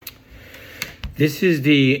This is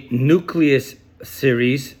the nucleus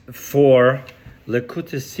series for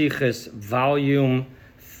Lekutei Sichos, volume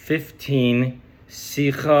 15,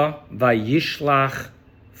 Sicha Vayishlach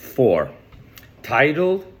 4,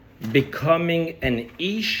 titled Becoming an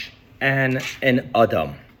Ish and an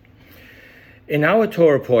Adam. In our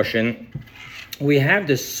Torah portion, we have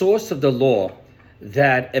the source of the law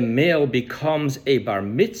that a male becomes a bar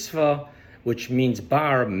mitzvah, which means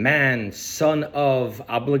bar, man, son of,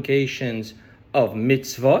 obligations of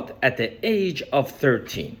mitzvot, at the age of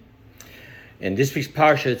 13. In this week's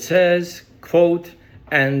parsha it says, quote,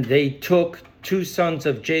 "And they took two sons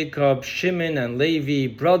of Jacob, Shimon and Levi,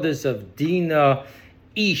 brothers of Dinah,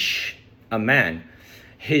 Ish, a man,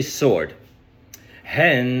 his sword."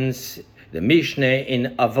 Hence, the Mishnah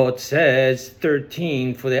in Avot says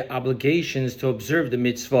 13 for their obligations to observe the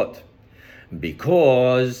mitzvot.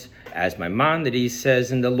 Because, as Maimonides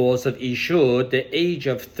says in the laws of Ishud, the age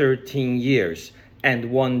of 13 years,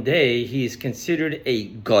 and one day he is considered a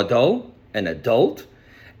gadol, an adult,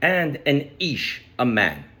 and an ish, a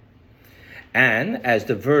man. And as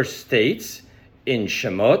the verse states in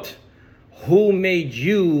Shemot, "Who made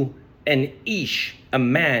you an ish, a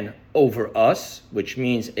man, over us," which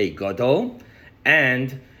means a gadol.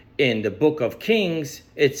 And in the book of Kings,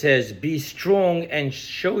 it says, "Be strong and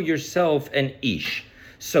show yourself an ish."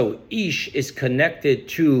 So ish is connected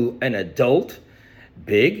to an adult,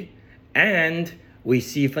 big, and we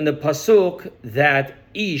see from the pasuk that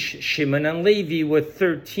Ish, Shimon and Levi were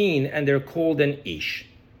 13 and they're called an ish.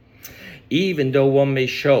 Even though one may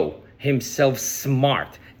show himself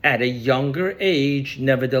smart at a younger age,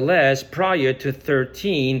 nevertheless, prior to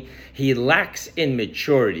 13, he lacks in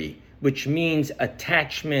maturity, which means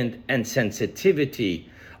attachment and sensitivity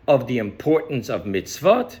of the importance of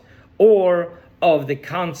mitzvot or of the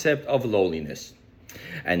concept of lowliness.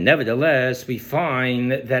 And nevertheless, we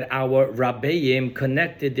find that our Rabbeim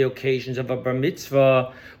connected the occasions of a bar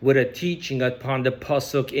mitzvah with a teaching upon the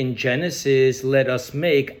pasuk in Genesis, "Let us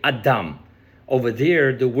make Adam." Over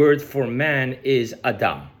there, the word for man is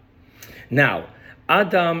Adam. Now,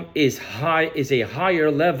 Adam is a higher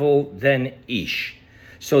level than Ish.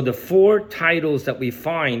 So the four titles that we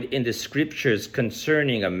find in the scriptures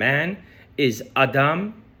concerning a man is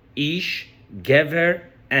Adam, Ish, Gever,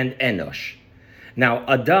 and Enosh. Now,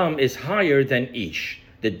 Adam is higher than Ish.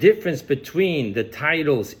 The difference between the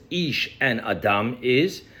titles Ish and Adam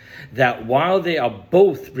is that while they are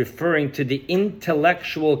both referring to the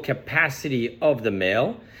intellectual capacity of the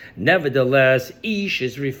male, nevertheless, Ish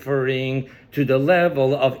is referring to the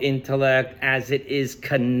level of intellect as it is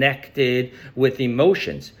connected with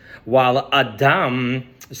emotions, while Adam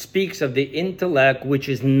speaks of the intellect which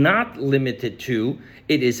is not limited to,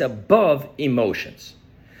 it is above emotions.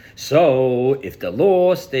 So, if the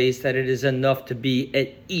law states that it is enough to be an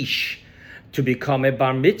ish, to become a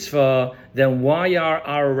bar mitzvah, then why are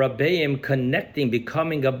our Rabbeim connecting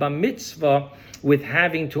becoming a bar mitzvah with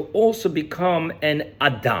having to also become an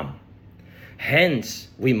Adam? Hence,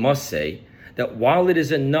 we must say that while it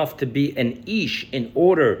is enough to be an ish in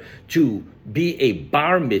order to be a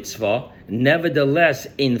bar mitzvah, nevertheless,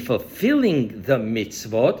 in fulfilling the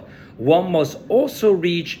mitzvot, one must also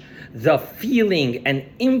reach the feeling and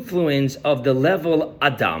influence of the level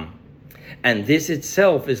Adam. And this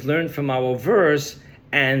itself is learned from our verse,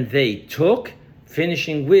 "And they took,"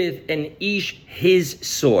 finishing with an ish, his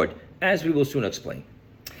sword, as we will soon explain.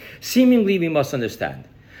 Seemingly, we must understand,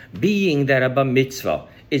 being that a bar mitzvah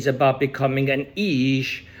is about becoming an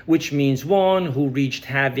ish, which means one who reached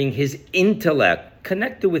having his intellect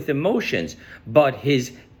connected with emotions, but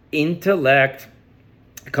his intellect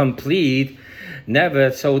complete.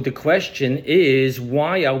 Never. So the question is,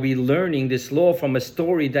 why are we learning this law from a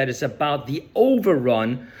story that is about the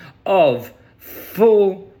overrun of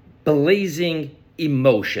full blazing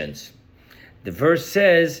emotions? The verse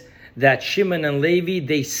says that Shimon and Levi,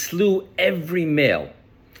 they slew every male.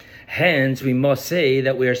 Hence, we must say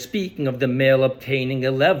that we are speaking of the male obtaining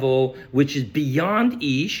a level which is beyond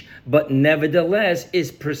Ish, but nevertheless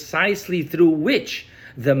is precisely through which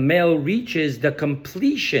the male reaches the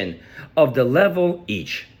completion of the level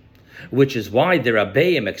Ish. Which is why the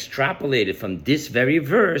Rabbeim extrapolated from this very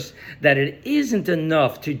verse that it isn't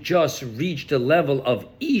enough to just reach the level of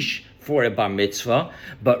Ish for a bar mitzvah,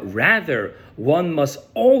 but rather one must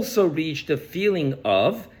also reach the feeling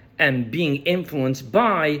of and being influenced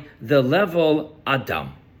by the level Adam.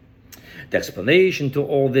 The explanation to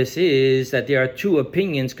all this is that there are two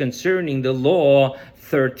opinions concerning the law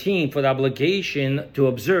 13 for the obligation to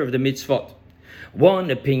observe the mitzvot.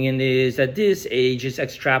 One opinion is that this age is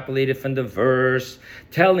extrapolated from the verse,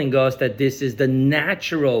 telling us that this is the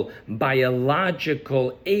natural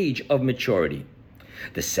biological age of maturity.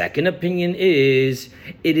 The second opinion is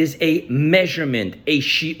it is a measurement, a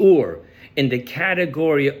shi'ur, in the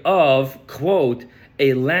category of, quote,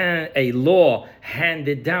 a law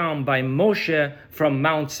handed down by Moshe from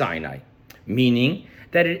Mount Sinai, meaning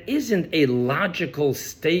that it isn't a logical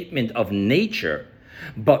statement of nature,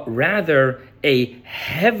 but rather a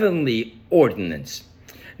heavenly ordinance.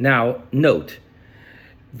 Now, note,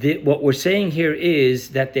 what we're saying here is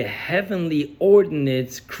that the heavenly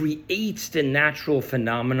ordinance creates the natural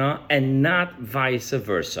phenomena and not vice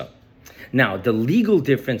versa. Now, the legal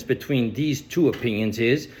difference between these two opinions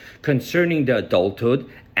is concerning the adulthood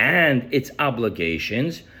and its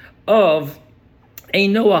obligations of a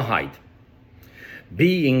Noahide,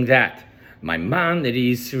 being that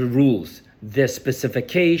Maimonides rules the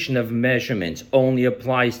specification of measurements only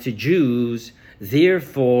applies to Jews.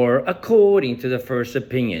 Therefore, according to the first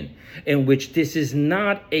opinion, in which this is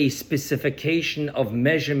not a specification of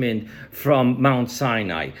measurement from Mount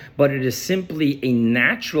Sinai, but it is simply a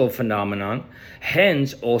natural phenomenon,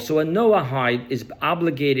 hence also a Noahide is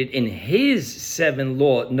obligated in his 7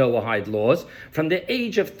 Noahide laws from the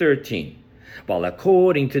age of 13. While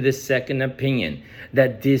according to the second opinion,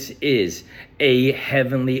 that this is a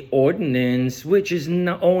heavenly ordinance, which is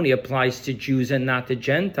not only applies to Jews and not to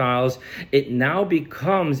Gentiles, it now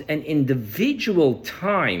becomes an individual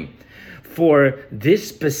time for this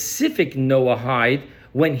specific Noahide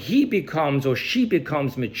when he becomes or she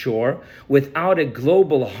becomes mature without a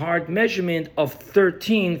global hard measurement of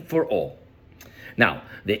 13 for all. Now,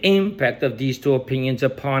 the impact of these two opinions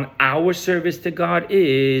upon our service to God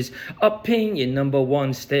is opinion number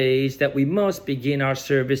 1 states that we must begin our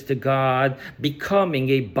service to God becoming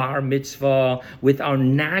a bar mitzvah with our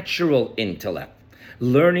natural intellect,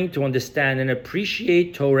 learning to understand and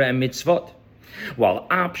appreciate Torah and mitzvot. While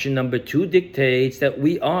option number 2 dictates that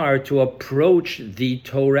we are to approach the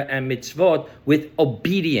Torah and mitzvot with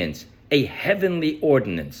obedience, a heavenly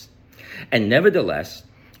ordinance. And nevertheless,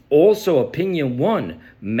 also, opinion 1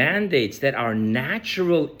 mandates that our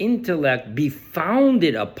natural intellect be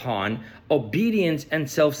founded upon obedience and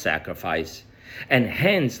self-sacrifice, and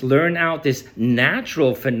hence learn out this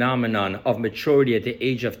natural phenomenon of maturity at the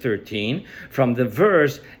age of 13 from the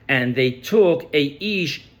verse, and they took a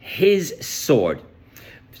ish his sword,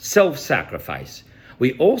 self-sacrifice.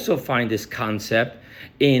 We also find this concept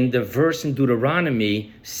in the verse in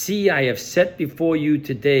Deuteronomy, see, I have set before you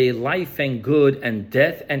today life and good and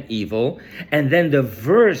death and evil. And then the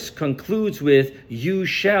verse concludes with, you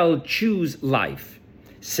shall choose life,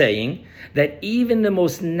 saying that even the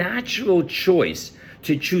most natural choice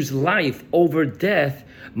to choose life over death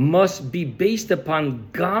must be based upon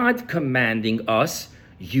God commanding us,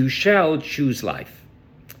 you shall choose life.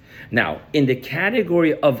 Now, in the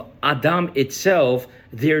category of Adam itself,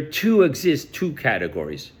 there exist two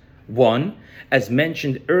categories. 1, as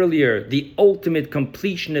mentioned earlier, the ultimate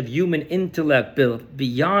completion of human intellect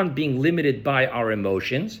beyond being limited by our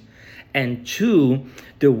emotions. And 2,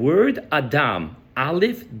 the word Adam,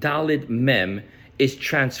 Aleph, Dalet, Mem, is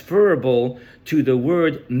transferable to the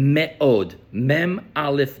word Me'od, Mem,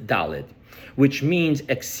 Aleph, Dalet, which means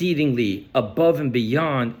exceedingly, above and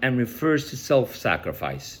beyond, and refers to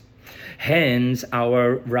self-sacrifice. Hence,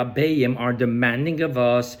 our Rabbeim are demanding of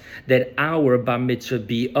us that our bar mitzvah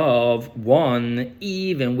be of 1,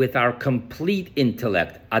 even with our complete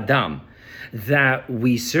intellect, Adam, that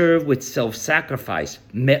we serve with self-sacrifice,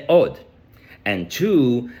 Me'od, and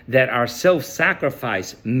 2, that our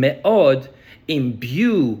self-sacrifice, Me'od,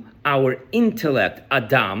 imbue our intellect,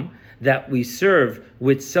 Adam, that we serve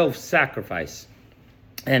with self-sacrifice,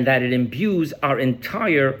 and that it imbues our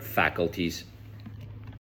entire faculties.